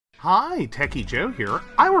Hi, Techie Joe here.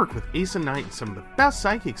 I work with Ace and Knight and some of the best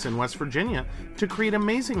psychics in West Virginia to create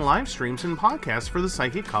amazing live streams and podcasts for the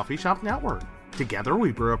Psychic Coffee Shop Network. Together,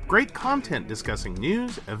 we brew up great content discussing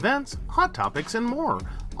news, events, hot topics, and more,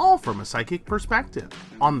 all from a psychic perspective.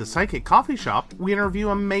 On the Psychic Coffee Shop, we interview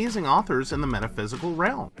amazing authors in the metaphysical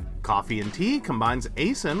realm. Coffee and Tea combines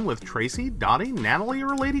ACEN with Tracy, Dottie, Natalie,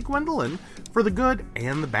 or Lady Gwendolyn for the good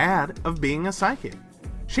and the bad of being a psychic.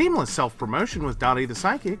 Shameless Self-Promotion with Dottie the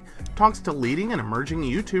Psychic talks to leading and emerging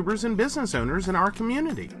YouTubers and business owners in our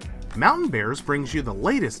community. Mountain Bears brings you the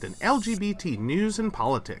latest in LGBT news and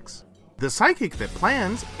politics. The Psychic That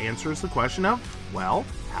Plans answers the question of, well,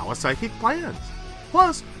 how a psychic plans.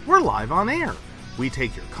 Plus, we're live on air. We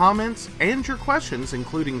take your comments and your questions,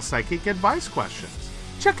 including psychic advice questions.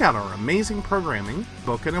 Check out our amazing programming,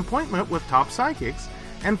 book an appointment with top psychics,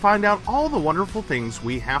 and find out all the wonderful things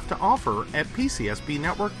we have to offer at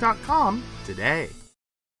pcsbnetwork.com today.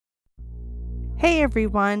 Hey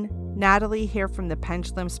everyone, Natalie here from the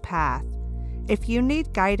Pendulum's Path. If you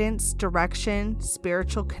need guidance, direction,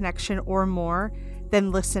 spiritual connection, or more,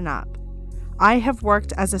 then listen up. I have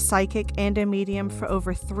worked as a psychic and a medium for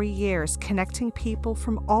over 3 years, connecting people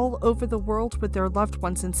from all over the world with their loved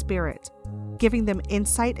ones in spirit, giving them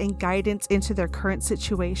insight and guidance into their current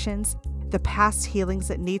situations, the past healings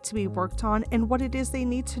that need to be worked on, and what it is they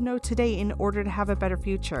need to know today in order to have a better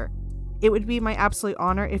future. It would be my absolute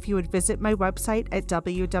honor if you would visit my website at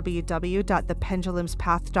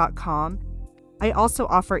www.thependulumspath.com. I also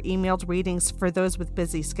offer emailed readings for those with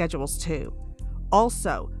busy schedules too.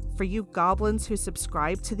 Also, for you goblins who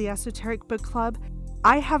subscribe to the Esoteric Book Club,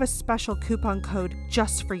 I have a special coupon code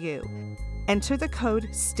just for you. Enter the code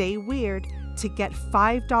Stay Weird to get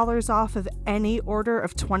 $5 off of any order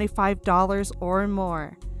of $25 or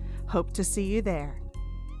more. Hope to see you there.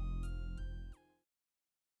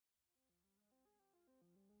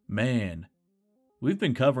 Man, we've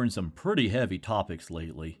been covering some pretty heavy topics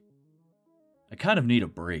lately. I kind of need a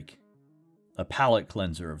break. A palate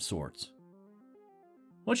cleanser of sorts.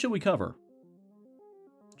 What should we cover?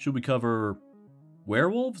 Should we cover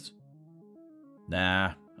werewolves?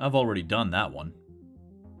 Nah, I've already done that one.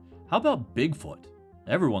 How about Bigfoot?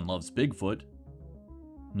 Everyone loves Bigfoot.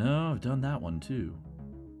 No, I've done that one too.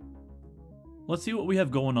 Let's see what we have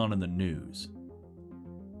going on in the news.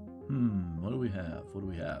 What do we have?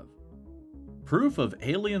 Proof of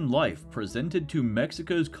alien life presented to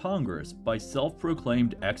Mexico's Congress by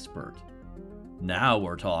self-proclaimed expert. Now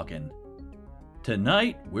we're talking.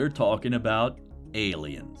 Tonight, we're talking about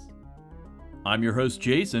aliens. I'm your host,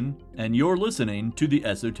 Jason, and you're listening to the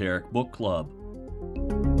Esoteric Book Club.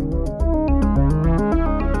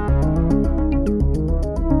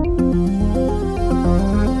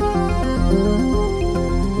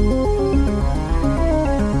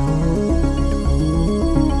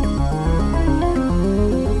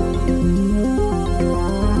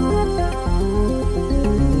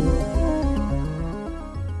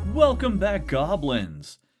 Welcome back,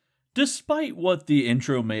 goblins! Despite what the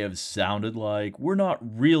intro may have sounded like, we're not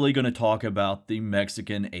really going to talk about the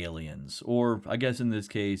Mexican aliens, or I guess in this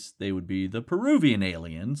case they would be the Peruvian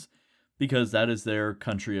aliens, because that is their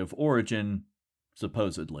country of origin,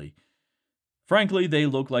 supposedly. Frankly, they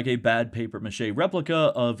look like a bad papier-mâché replica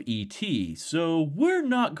of E.T., so we're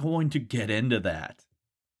not going to get into that.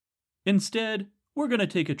 Instead, we're going to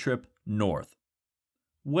take a trip north.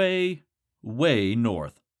 Way, way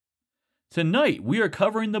north. Tonight, we are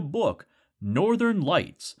covering the book Northern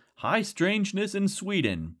Lights, High Strangeness in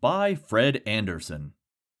Sweden by Fred Anderson.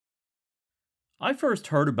 I first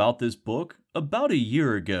heard about this book about a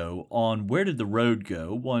year ago on Where Did the Road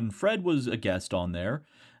Go when Fred was a guest on there,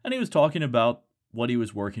 and he was talking about what he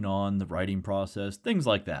was working on, the writing process, things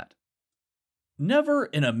like that. Never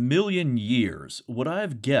in a million years would I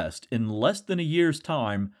have guessed in less than a year's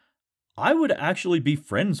time I would actually be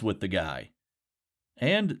friends with the guy.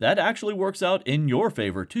 And that actually works out in your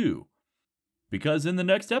favor too. Because in the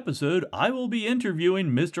next episode, I will be interviewing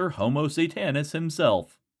Mr. Homo Satanus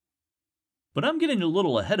himself. But I'm getting a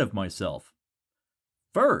little ahead of myself.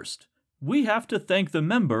 First, we have to thank the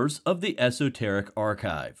members of the Esoteric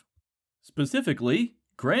Archive. Specifically,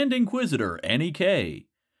 Grand Inquisitor Annie K,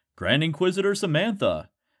 Grand Inquisitor Samantha,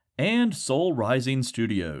 and Soul Rising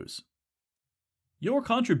Studios. Your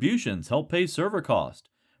contributions help pay server cost,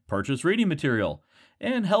 purchase reading material,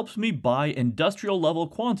 and helps me buy industrial-level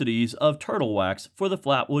quantities of turtle wax for the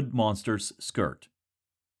Flatwood Monster's skirt.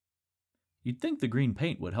 You'd think the green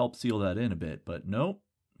paint would help seal that in a bit, but nope,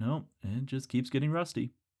 it just keeps getting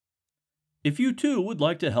rusty. If you too would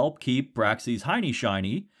like to help keep Braxy's Hiney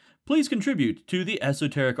shiny, please contribute to the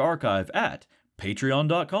Esoteric Archive at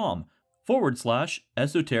patreon.com/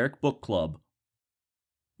 patreon.com/esoteric book club.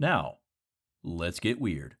 Now, let's get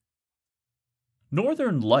weird.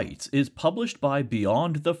 Northern Lights is published by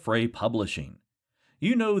Beyond the Fray Publishing.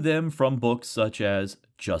 You know them from books such as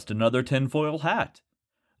Just Another Tinfoil Hat,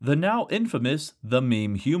 the now infamous The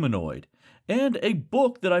Meme Humanoid, and a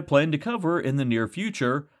book that I plan to cover in the near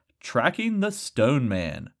future, Tracking the Stone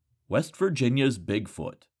Man, West Virginia's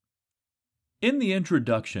Bigfoot. In the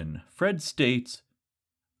introduction, Fred states,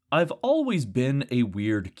 "I've always been a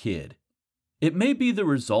weird kid. It may be the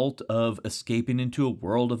result of escaping into a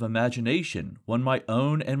world of imagination when my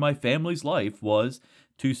own and my family's life was,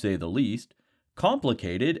 to say the least,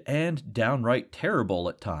 complicated and downright terrible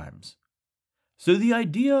at times. So the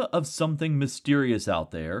idea of something mysterious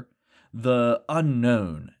out there, the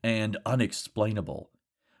unknown and unexplainable,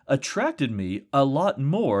 attracted me a lot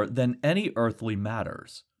more than any earthly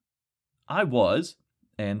matters. I was,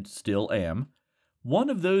 and still am, one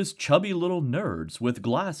of those chubby little nerds with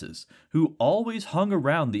glasses who always hung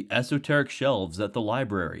around the esoteric shelves at the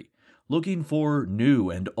library, looking for new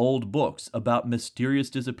and old books about mysterious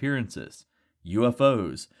disappearances,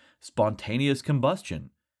 UFOs, spontaneous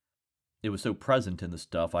combustion. It was so present in the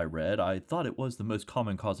stuff I read, I thought it was the most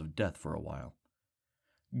common cause of death for a while.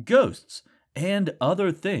 Ghosts, and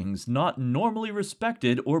other things not normally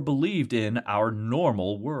respected or believed in our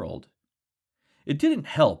normal world. It didn't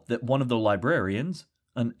help that one of the librarians,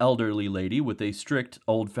 an elderly lady with a strict,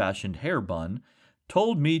 old-fashioned hair bun,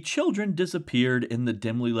 told me children disappeared in the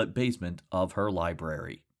dimly lit basement of her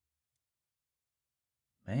library."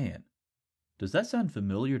 Man, does that sound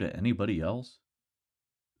familiar to anybody else?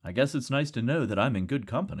 I guess it's nice to know that I'm in good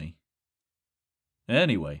company.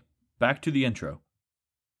 Anyway, back to the intro.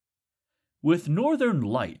 With Northern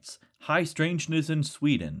Lights, High Strangeness in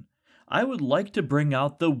Sweden, I would like to bring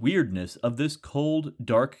out the weirdness of this cold,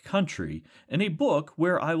 dark country in a book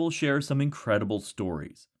where I will share some incredible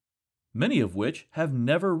stories, many of which have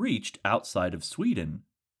never reached outside of Sweden.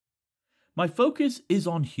 My focus is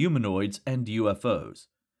on humanoids and UFOs,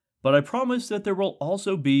 but I promise that there will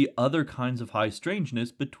also be other kinds of high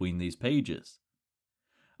strangeness between these pages.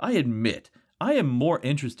 I admit I am more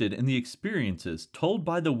interested in the experiences told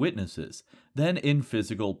by the witnesses than in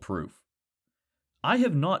physical proof. I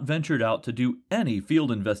have not ventured out to do any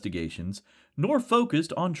field investigations, nor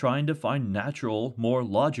focused on trying to find natural, more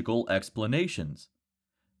logical explanations,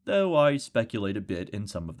 though I speculate a bit in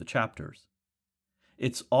some of the chapters.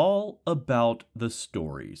 It's all about the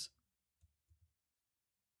stories.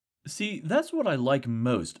 See, that's what I like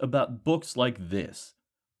most about books like this.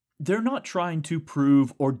 They're not trying to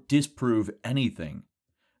prove or disprove anything.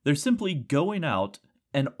 They're simply going out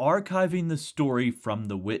and archiving the story from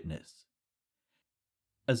the witness.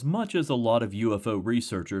 As much as a lot of UFO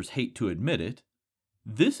researchers hate to admit it,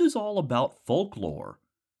 this is all about folklore.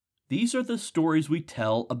 These are the stories we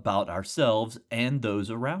tell about ourselves and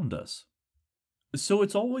those around us. So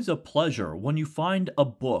it's always a pleasure when you find a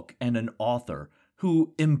book and an author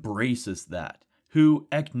who embraces that, who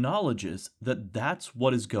acknowledges that that's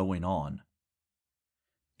what is going on.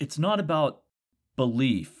 It's not about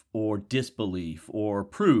belief or disbelief or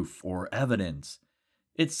proof or evidence.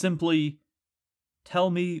 It's simply,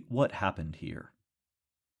 tell me what happened here.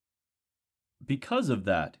 Because of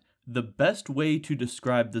that, the best way to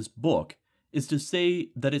describe this book is to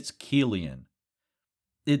say that it's Keelian.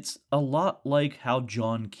 It's a lot like how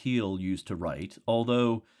John Keel used to write,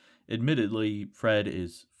 although, admittedly, Fred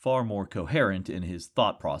is far more coherent in his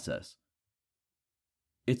thought process.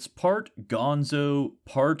 It's part gonzo,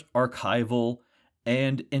 part archival,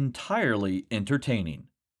 and entirely entertaining.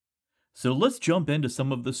 So let's jump into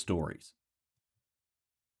some of the stories.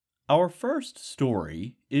 Our first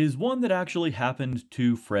story is one that actually happened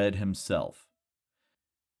to Fred himself.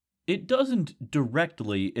 It doesn't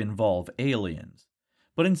directly involve aliens,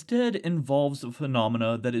 but instead involves a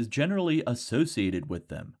phenomena that is generally associated with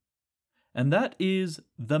them, and that is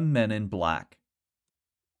the Men in Black.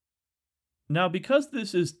 Now, because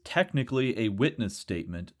this is technically a witness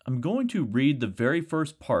statement, I'm going to read the very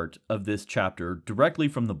first part of this chapter directly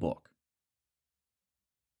from the book.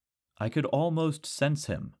 I could almost sense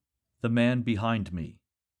him, the man behind me.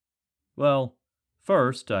 Well,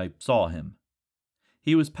 first I saw him.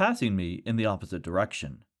 He was passing me in the opposite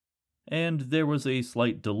direction, and there was a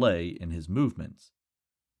slight delay in his movements,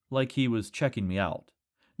 like he was checking me out,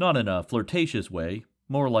 not in a flirtatious way,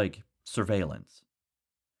 more like surveillance.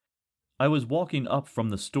 I was walking up from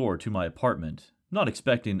the store to my apartment, not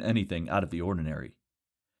expecting anything out of the ordinary.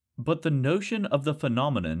 But the notion of the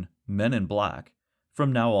phenomenon Men in Black,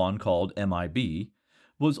 from now on called MIB,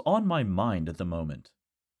 was on my mind at the moment.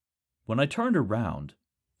 When I turned around,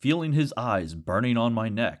 feeling his eyes burning on my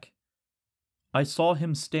neck, I saw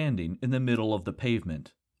him standing in the middle of the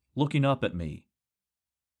pavement, looking up at me.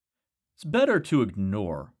 It's better to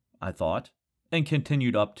ignore, I thought, and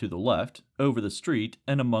continued up to the left, over the street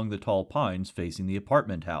and among the tall pines facing the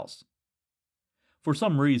apartment house. For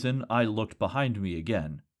some reason, I looked behind me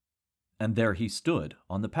again, and there he stood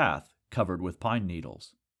on the path covered with pine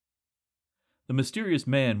needles. The mysterious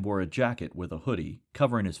man wore a jacket with a hoodie,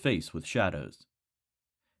 covering his face with shadows.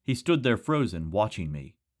 He stood there frozen, watching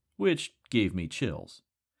me, which gave me chills,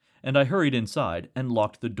 and I hurried inside and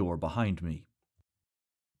locked the door behind me.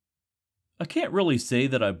 I can't really say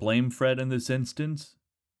that I blame Fred in this instance.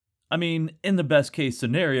 I mean, in the best case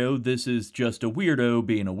scenario, this is just a weirdo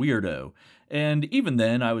being a weirdo, and even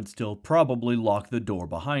then I would still probably lock the door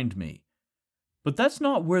behind me. But that's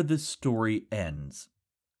not where this story ends.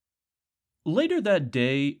 Later that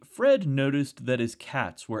day, Fred noticed that his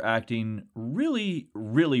cats were acting really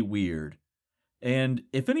weird. And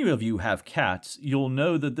if any of you have cats, you'll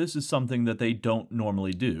know that this is something that they don't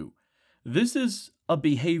normally do. This is a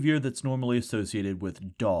behavior that's normally associated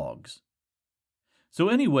with dogs. So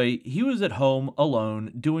anyway, he was at home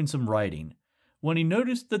alone doing some writing when he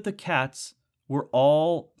noticed that the cats were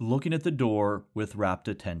all looking at the door with rapt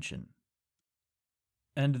attention.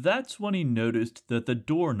 And that's when he noticed that the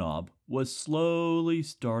doorknob was slowly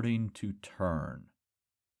starting to turn,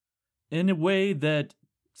 in a way that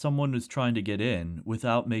someone was trying to get in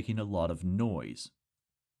without making a lot of noise.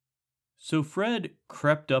 So Fred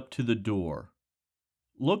crept up to the door,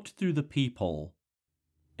 looked through the peephole,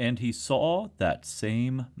 and he saw that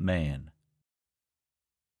same man.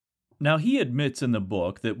 Now, he admits in the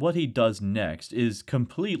book that what he does next is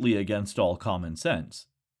completely against all common sense.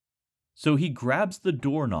 So he grabs the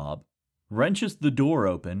doorknob, wrenches the door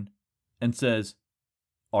open, and says,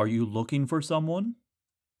 "Are you looking for someone?"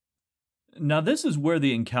 Now, this is where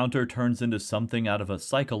the encounter turns into something out of a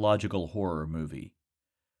psychological horror movie.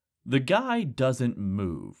 The guy doesn't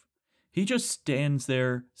move. He just stands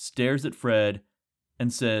there, stares at Fred,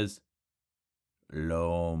 and says,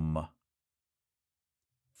 "Loam."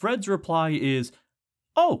 Fred's reply is,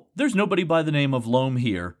 "Oh, there's nobody by the name of Loam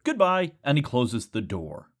here. Goodbye," and he closes the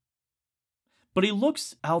door. But he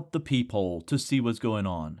looks out the peephole to see what's going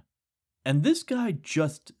on. And this guy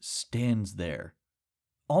just stands there,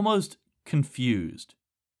 almost confused.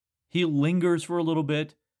 He lingers for a little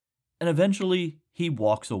bit, and eventually he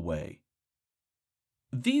walks away.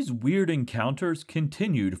 These weird encounters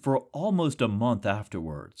continued for almost a month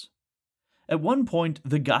afterwards. At one point,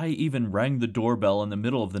 the guy even rang the doorbell in the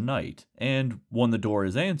middle of the night, and when the door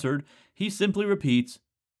is answered, he simply repeats,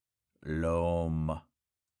 "Loam."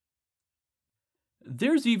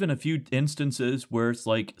 There's even a few instances where it's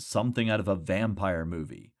like something out of a vampire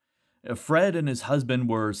movie. Fred and his husband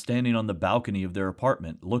were standing on the balcony of their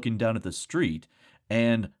apartment looking down at the street,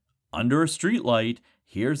 and under a streetlight,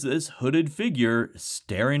 here's this hooded figure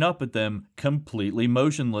staring up at them, completely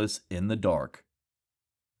motionless in the dark.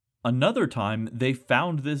 Another time, they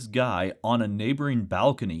found this guy on a neighboring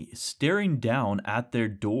balcony staring down at their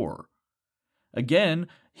door. Again,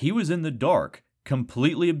 he was in the dark,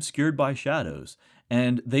 completely obscured by shadows,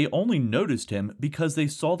 and they only noticed him because they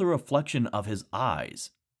saw the reflection of his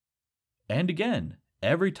eyes. And again,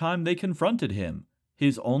 every time they confronted him,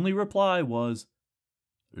 his only reply was,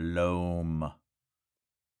 "Loam."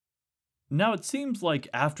 Now it seems like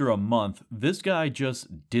after a month, this guy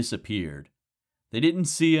just disappeared. They didn't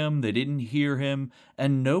see him, they didn't hear him,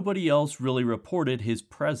 and nobody else really reported his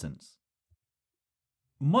presence.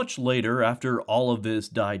 Much later, after all of this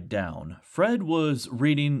died down, Fred was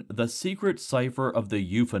reading The Secret Cipher of the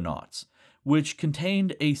Euphonauts, which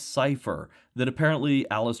contained a cipher that apparently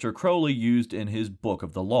Aleister Crowley used in his Book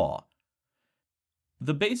of the Law.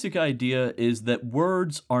 The basic idea is that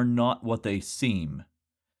words are not what they seem.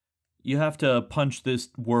 You have to punch this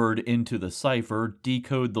word into the cipher,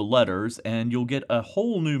 decode the letters, and you'll get a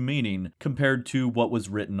whole new meaning compared to what was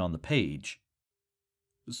written on the page.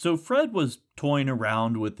 So Fred was toying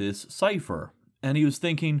around with this cipher, and he was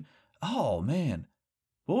thinking, "Oh man,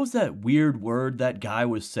 what was that weird word that guy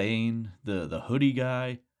was saying, the hoodie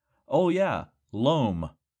guy? Oh yeah,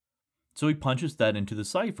 loam." So he punches that into the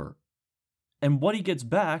cipher. And what he gets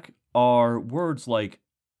back are words like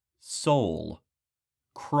soul,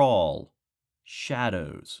 crawl,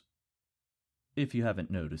 shadows. If you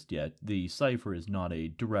haven't noticed yet, the cipher is not a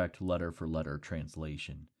direct letter-for-letter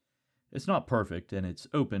translation. It's not perfect, and it's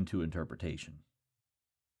open to interpretation.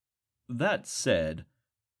 That said,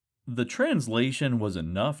 the translation was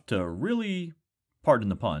enough to really, pardon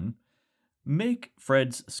the pun, make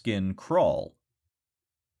Fred's skin crawl.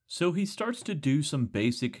 So he starts to do some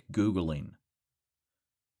basic Googling.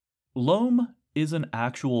 Loam is an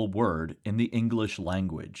actual word in the English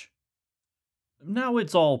language. Now,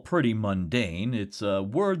 it's all pretty mundane. It's a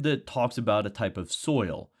word that talks about a type of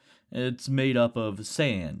soil. It's made up of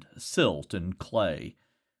sand, silt, and clay.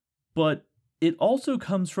 But it also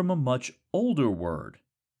comes from a much older word.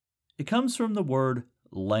 It comes from the word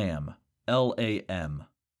lamb, L-A-M.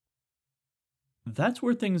 That's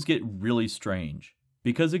where things get really strange,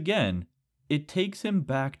 because again, it takes him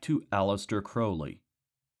back to Aleister Crowley.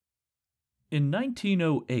 In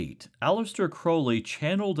 1908, Aleister Crowley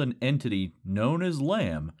channeled an entity known as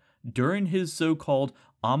Lamb during his so-called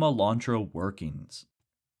Amalantra workings.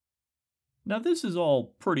 Now this is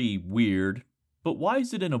all pretty weird, but why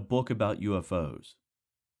is it in a book about UFOs?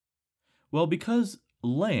 Well, because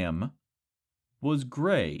Lamb was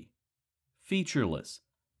gray, featureless,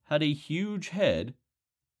 had a huge head,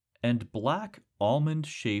 and black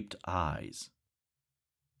almond-shaped eyes.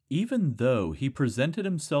 Even though he presented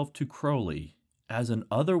himself to Crowley as an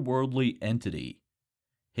otherworldly entity,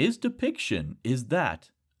 his depiction is that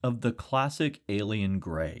of the classic alien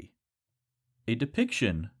gray. A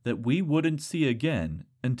depiction that we wouldn't see again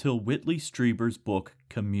until Whitley Strieber's book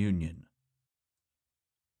Communion.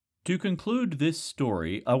 To conclude this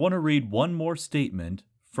story, I want to read one more statement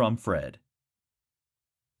from Fred.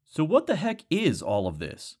 So what the heck is all of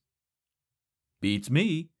this? Beats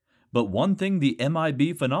me. But one thing the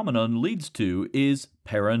MIB phenomenon leads to is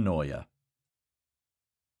paranoia.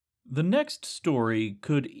 The next story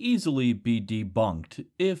could easily be debunked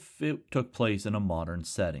if it took place in a modern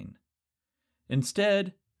setting.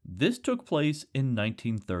 Instead, this took place in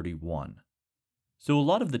 1931. So a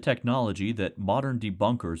lot of the technology that modern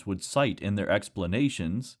debunkers would cite in their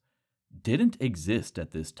explanations didn't exist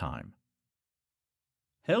at this time.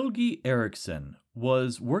 Helgi Eriksson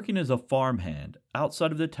was working as a farmhand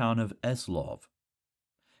outside of the town of Eslov.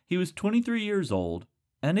 He was 23 years old,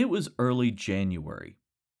 and it was early January.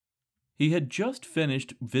 He had just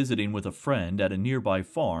finished visiting with a friend at a nearby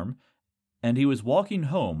farm, and he was walking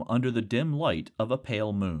home under the dim light of a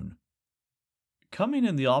pale moon. Coming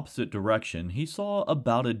in the opposite direction, he saw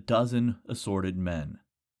about a dozen assorted men.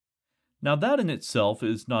 Now that in itself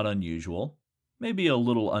is not unusual. Maybe a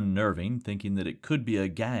little unnerving, thinking that it could be a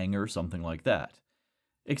gang or something like that.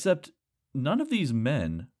 Except none of these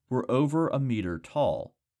men were over a meter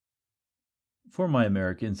tall. For my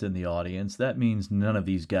Americans in the audience, that means none of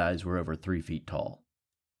these guys were over 3 feet tall.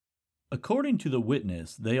 According to the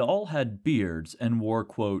witness, they all had beards and wore,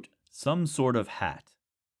 quote, some sort of hat.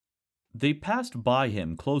 They passed by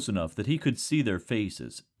him close enough that he could see their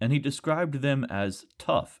faces, and he described them as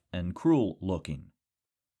tough and cruel looking.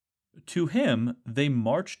 To him, they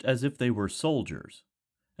marched as if they were soldiers,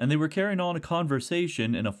 and they were carrying on a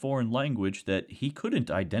conversation in a foreign language that he couldn't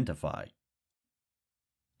identify.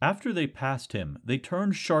 After they passed him, they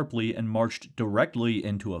turned sharply and marched directly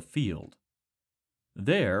into a field.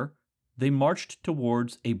 There, they marched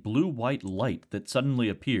towards a blue-white light that suddenly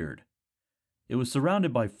appeared. It was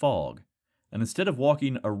surrounded by fog, and instead of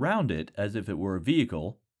walking around it as if it were a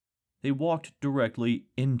vehicle, they walked directly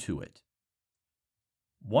into it.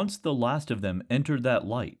 Once the last of them entered that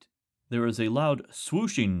light, there was a loud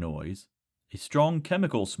swooshing noise, a strong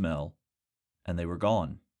chemical smell, and they were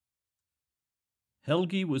gone.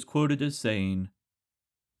 Helgi was quoted as saying,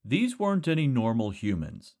 "These weren't any normal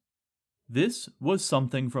humans. This was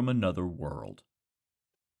something from another world."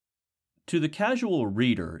 To the casual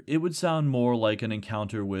reader, it would sound more like an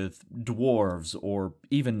encounter with dwarves or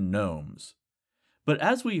even gnomes. But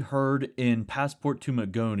as we heard in Passport to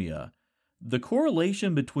Magonia, the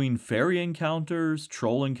correlation between fairy encounters,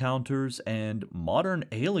 troll encounters, and modern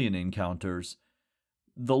alien encounters,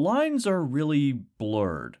 the lines are really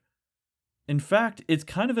blurred. In fact, it's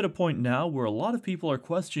kind of at a point now where a lot of people are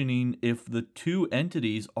questioning if the two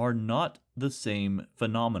entities are not the same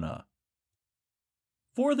phenomena.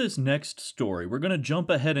 For this next story, we're going to jump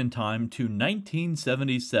ahead in time to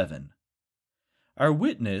 1977. Our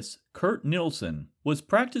witness, Kurt Nielsen, was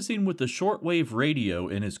practicing with the shortwave radio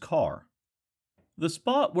in his car. The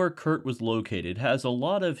spot where Kurt was located has a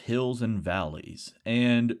lot of hills and valleys,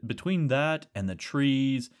 and between that and the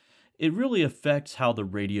trees, it really affects how the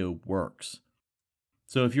radio works.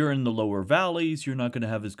 So if you're in the lower valleys, you're not going to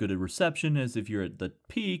have as good a reception as if you're at the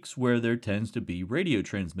peaks where there tends to be radio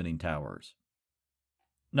transmitting towers.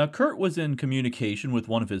 Now, Kurt was in communication with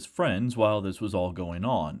one of his friends while this was all going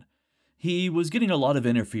on. He was getting a lot of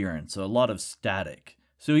interference, a lot of static,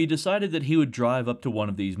 so he decided that he would drive up to one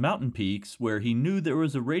of these mountain peaks where he knew there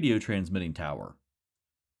was a radio transmitting tower.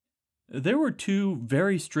 There were two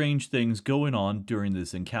very strange things going on during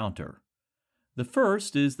this encounter. The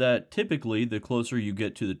first is that typically the closer you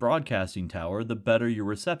get to the broadcasting tower, the better your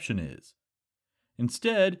reception is.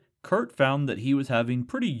 Instead, Kurt found that he was having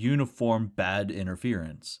pretty uniform bad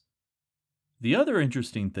interference. The other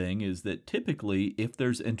interesting thing is that typically, if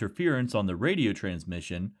there's interference on the radio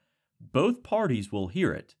transmission, both parties will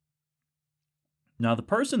hear it. Now, the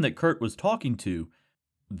person that Kurt was talking to,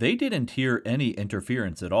 they didn't hear any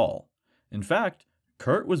interference at all. In fact,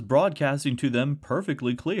 Kurt was broadcasting to them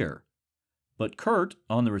perfectly clear. But Kurt,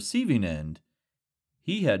 on the receiving end,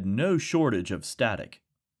 he had no shortage of static.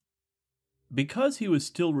 Because he was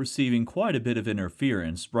still receiving quite a bit of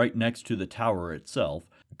interference right next to the tower itself,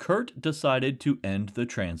 Kurt decided to end the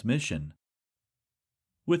transmission.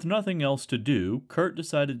 With nothing else to do, Kurt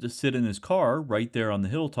decided to sit in his car right there on the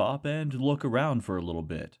hilltop and look around for a little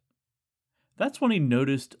bit. That's when he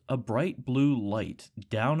noticed a bright blue light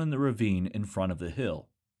down in the ravine in front of the hill.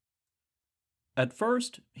 At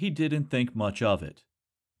first, he didn't think much of it,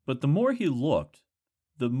 but the more he looked,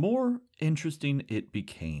 the more interesting it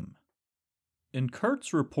became. In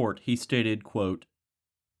Kurt's report, he stated, quote,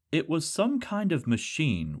 "It was some kind of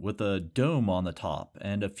machine with a dome on the top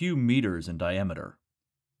and a few meters in diameter.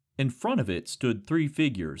 In front of it stood 3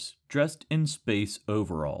 figures dressed in space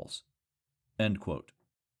overalls." End quote.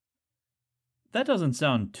 That doesn't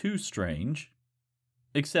sound too strange,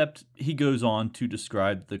 except he goes on to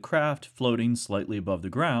describe the craft floating slightly above the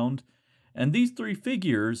ground, and these 3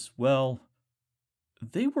 figures, well,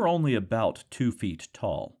 they were only about 2 feet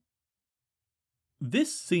tall.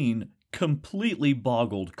 This scene completely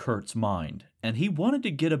boggled Kurt's mind, and he wanted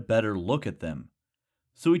to get a better look at them.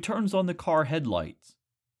 So he turns on the car headlights,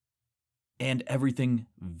 and everything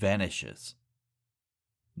vanishes.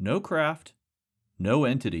 No craft, no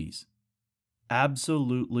entities,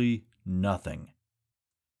 absolutely nothing.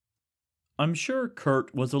 I'm sure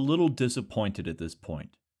Kurt was a little disappointed at this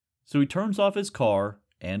point, so he turns off his car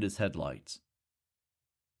and his headlights.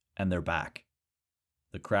 And they're back.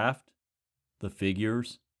 The craft, the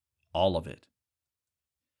figures, all of it.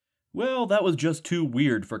 Well, that was just too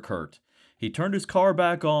weird for Kurt. He turned his car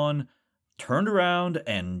back on, turned around,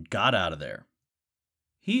 and got out of there.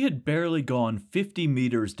 He had barely gone 50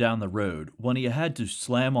 meters down the road when he had to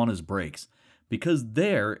slam on his brakes, because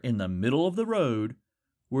there, in the middle of the road,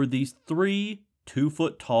 were these 3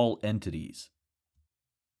 2-foot-tall entities.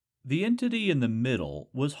 The entity in the middle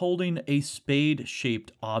was holding a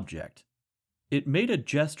spade-shaped object. It made a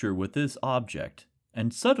gesture with this object,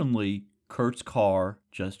 and suddenly, Kurt's car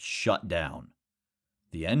just shut down.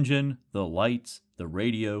 The engine, the lights, the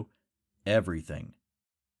radio, everything.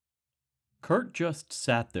 Kurt just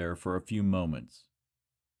sat there for a few moments.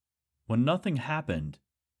 When nothing happened,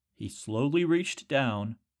 he slowly reached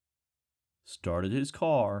down, started his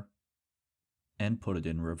car, and put it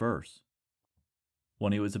in reverse.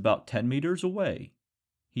 When he was about 10 meters away,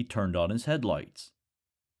 he turned on his headlights,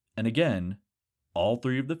 and again, all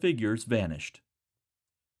 3 of the figures vanished.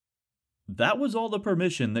 That was all the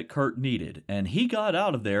permission that Kurt needed, and he got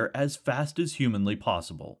out of there as fast as humanly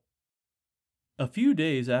possible. A few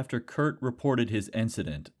days after Kurt reported his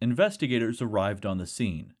incident, investigators arrived on the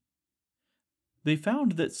scene. They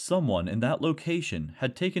found that someone in that location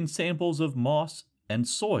had taken samples of moss and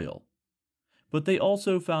soil, but they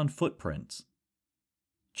also found footprints.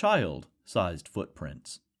 Child-sized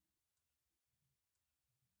footprints.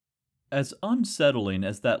 As unsettling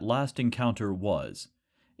as that last encounter was,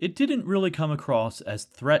 it didn't really come across as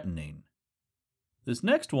threatening. This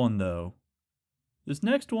next one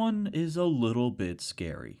is a little bit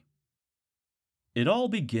scary. It all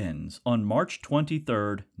begins on March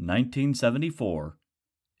 23rd, 1974,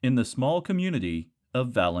 in the small community of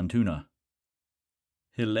Vallentuna.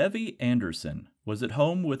 Hillevi Anderson was at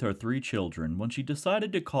home with her 3 children when she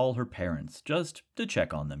decided to call her parents, just to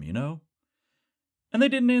check on them, And they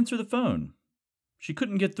didn't answer the phone. She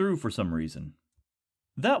couldn't get through for some reason.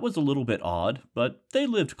 That was a little bit odd, but they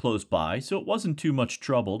lived close by, so it wasn't too much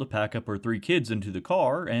trouble to pack up her 3 kids into the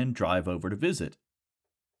car and drive over to visit.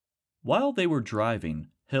 While they were driving,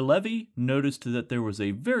 Hillevi noticed that there was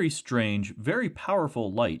a very strange, very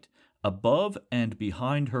powerful light above and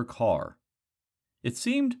behind her car. It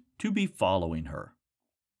seemed to be following her.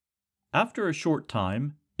 After a short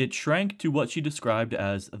time, it shrank to what she described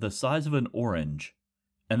as the size of an orange,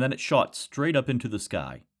 and then it shot straight up into the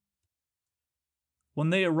sky. When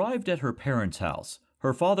they arrived at her parents' house,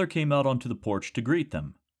 her father came out onto the porch to greet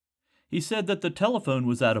them. He said that the telephone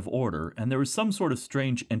was out of order and there was some sort of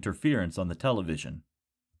strange interference on the television.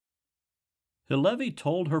 Hillevi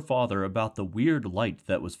told her father about the weird light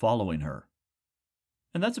that was following her.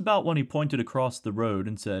 And that's about when he pointed across the road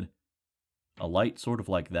and said, "A light sort of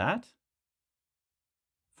like that?"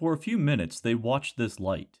 For a few minutes they watched this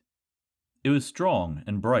light. It was strong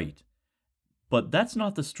and bright. But that's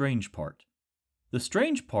not the strange part. The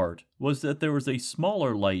strange part was that there was a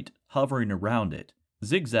smaller light hovering around it,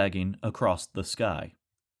 zigzagging across the sky.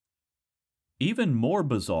 Even more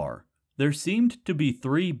bizarre, there seemed to be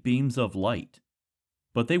 3 beams of light,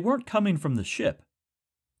 but they weren't coming from the ship.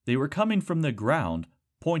 They were coming from the ground,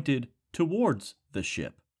 pointed towards the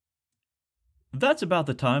ship. That's about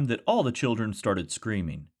the time that all the children started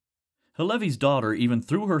screaming. Halevi's daughter even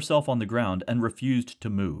threw herself on the ground and refused to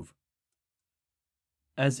move.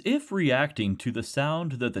 As if reacting to the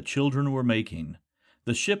sound that the children were making,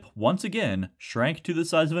 the ship once again shrank to the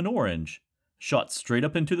size of an orange, shot straight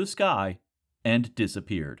up into the sky, and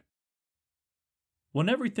disappeared. When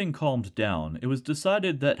everything calmed down, it was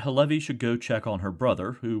decided that Halevi should go check on her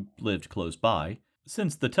brother, who lived close by,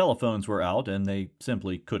 since the telephones were out and they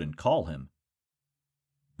simply couldn't call him.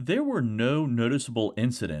 There were no noticeable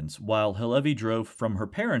incidents while Halevi drove from her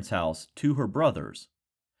parents' house to her brother's,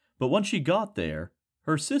 but when she got there,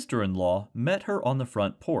 her sister-in-law met her on the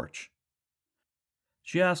front porch.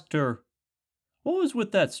 She asked her, "What was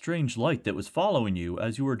with that strange light that was following you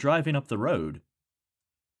as you were driving up the road?"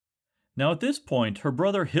 Now at this point, her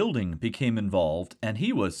brother Hilding became involved, and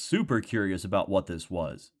he was super curious about what this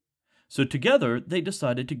was. So together, they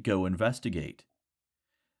decided to go investigate.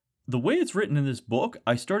 The way it's written in this book,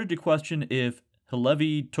 I started to question if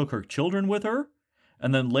Halevi took her children with her,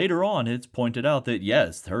 and then later on it's pointed out that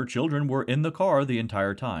yes, her children were in the car the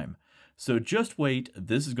entire time. So just wait,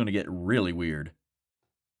 this is going to get really weird.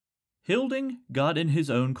 Hilding got in his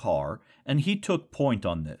own car, and he took point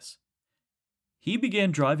on this. He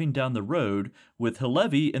began driving down the road with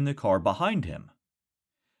Halevi in the car behind him.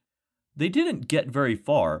 They didn't get very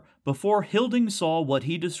far before Hilding saw what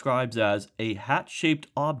he describes as a hat-shaped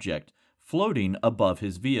object floating above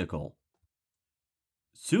his vehicle.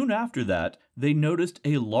 Soon after that, they noticed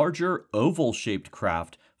a larger oval-shaped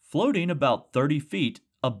craft floating about 30 feet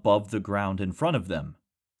above the ground in front of them.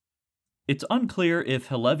 It's unclear if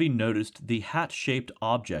Halevi noticed the hat-shaped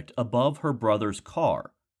object above her brother's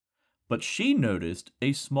car, but she noticed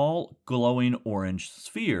a small glowing orange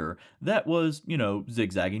sphere that was,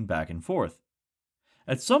 zigzagging back and forth.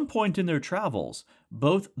 At some point in their travels,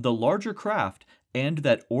 both the larger craft and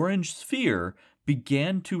that orange sphere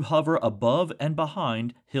began to hover above and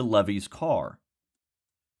behind Halevi's car.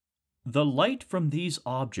 The light from these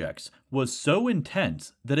objects was so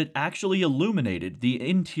intense that it actually illuminated the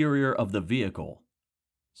interior of the vehicle.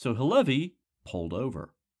 So Halevi pulled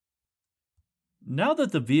over. Now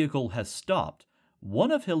that the vehicle has stopped,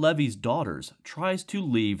 one of Halevi's daughters tries to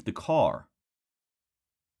leave the car.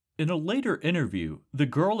 In a later interview, the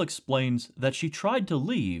girl explains that she tried to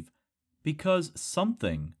leave because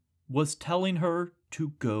something was telling her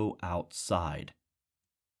to go outside.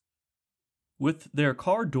 With their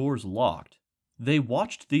car doors locked, they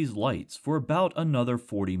watched these lights for about another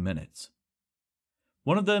 40 minutes.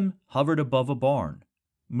 One of them hovered above a barn,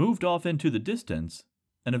 moved off into the distance,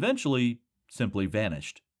 and eventually simply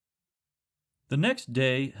vanished. The next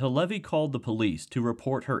day, Halevi called the police to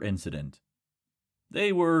report her incident.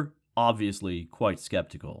 They were obviously quite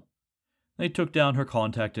skeptical. They took down her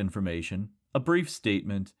contact information, a brief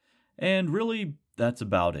statement, and really, that's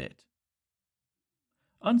about it.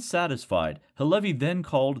 Unsatisfied, Halevi then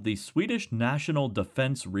called the Swedish National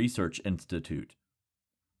Defense Research Institute.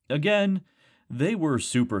 Again, they were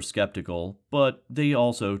super skeptical, but they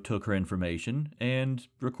also took her information and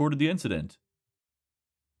recorded the incident.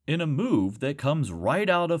 In a move that comes right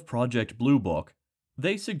out of Project Blue Book,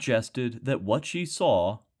 they suggested that what she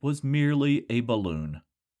saw was merely a balloon.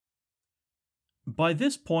 By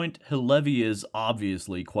this point, Halevi is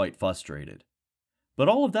obviously quite frustrated. But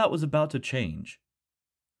all of that was about to change.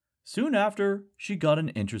 Soon after, she got an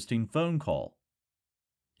interesting phone call.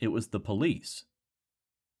 It was the police.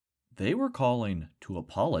 They were calling to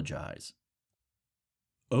apologize.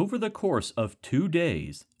 Over the course of 2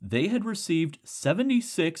 days, they had received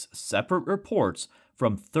 76 separate reports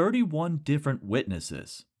from 31 different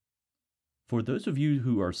witnesses. For those of you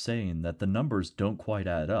who are saying that the numbers don't quite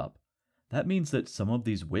add up, that means that some of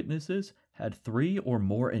these witnesses had 3 or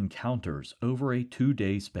more encounters over a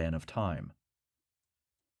 2-day span of time.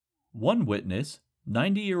 One witness,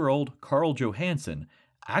 90-year-old Carl Johansson,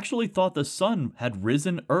 actually thought the sun had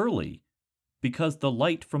risen early because the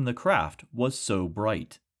light from the craft was so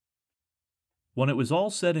bright. When it was all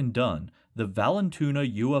said and done, the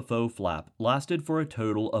Vallentuna UFO flap lasted for a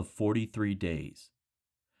total of 43 days.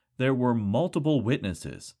 There were multiple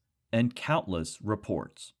witnesses and countless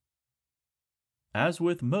reports. As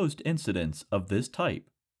with most incidents of this type,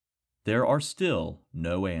 there are still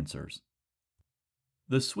no answers.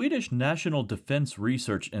 The Swedish National Defense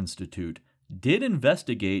Research Institute did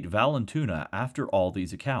investigate Vallentuna after all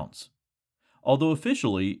these accounts. although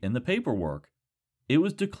officially in the paperwork, it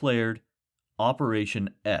was declared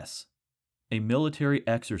Operation S, a military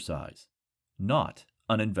exercise, not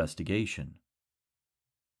an investigation.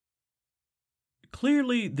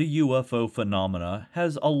 Clearly, the UFO phenomena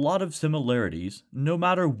has a lot of similarities no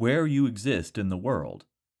matter where you exist in the world.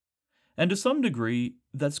 And to some degree,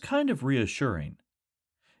 that's kind of reassuring.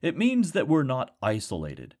 It means that we're not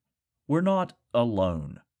isolated. We're not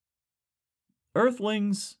alone.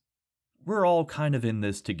 Earthlings, we're all kind of in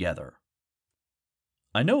this together.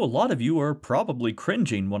 I know a lot of you are probably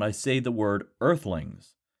cringing when I say the word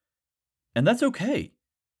Earthlings. And that's okay.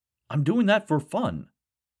 I'm doing that for fun.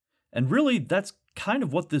 And really, that's kind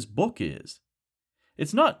of what this book is.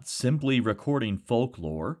 It's not simply recording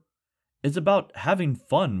folklore. It's about having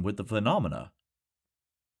fun with the phenomena.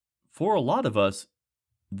 For a lot of us,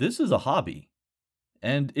 this is a hobby.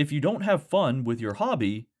 And if you don't have fun with your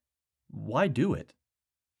hobby, why do it?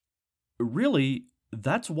 Really,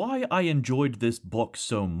 that's why I enjoyed this book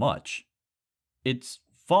so much. It's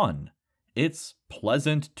fun. It's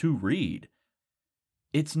pleasant to read.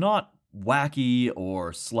 It's not wacky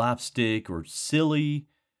or slapstick or silly.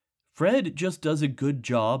 Fred just does a good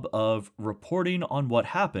job of reporting on what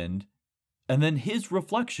happened and then his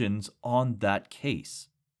reflections on that case.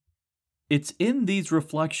 It's in these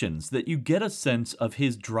reflections that you get a sense of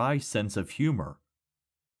his dry sense of humor.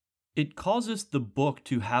 It causes the book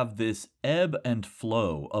to have this ebb and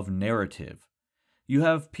flow of narrative. You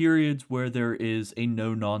have periods where there is a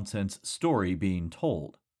no-nonsense story being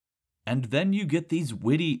told. And then you get these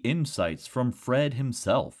witty insights from Fred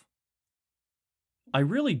himself. I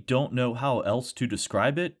really don't know how else to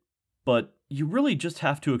describe it, but you really just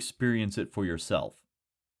have to experience it for yourself.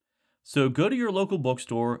 So go to your local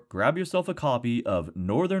bookstore, grab yourself a copy of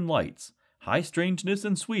Northern Lights, High Strangeness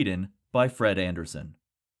in Sweden by Fred Anderson.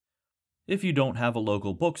 If you don't have a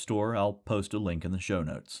local bookstore, I'll post a link in the show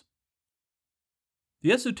notes.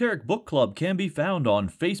 The Esoteric Book Club can be found on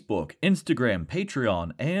Facebook, Instagram,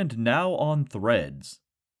 Patreon, and now on Threads.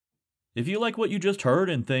 If you like what you just heard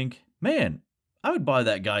and think, man, I would buy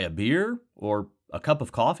that guy a beer, or a cup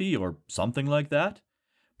of coffee, or something like that,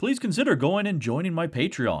 please consider going and joining my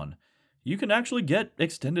Patreon. You can actually get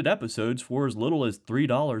extended episodes for as little as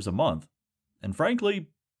 $3 a month. And frankly,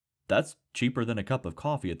 that's cheaper than a cup of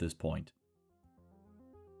coffee at this point.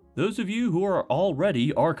 Those of you who are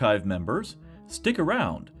already archive members, stick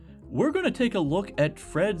around. We're going to take a look at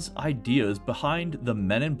Fred's ideas behind the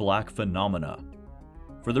Men in Black phenomena.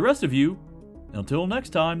 For the rest of you, until next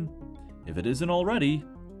time, if it isn't already,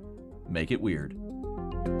 make it weird.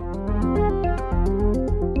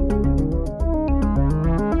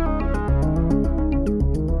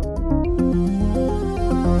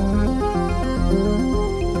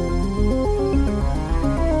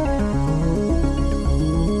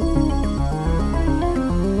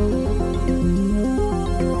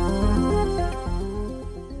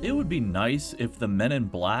 Be nice if the Men in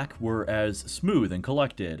Black were as smooth and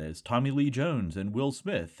collected as Tommy Lee Jones and Will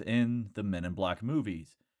Smith in the Men in Black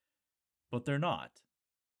movies. But they're not.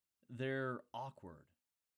 They're awkward.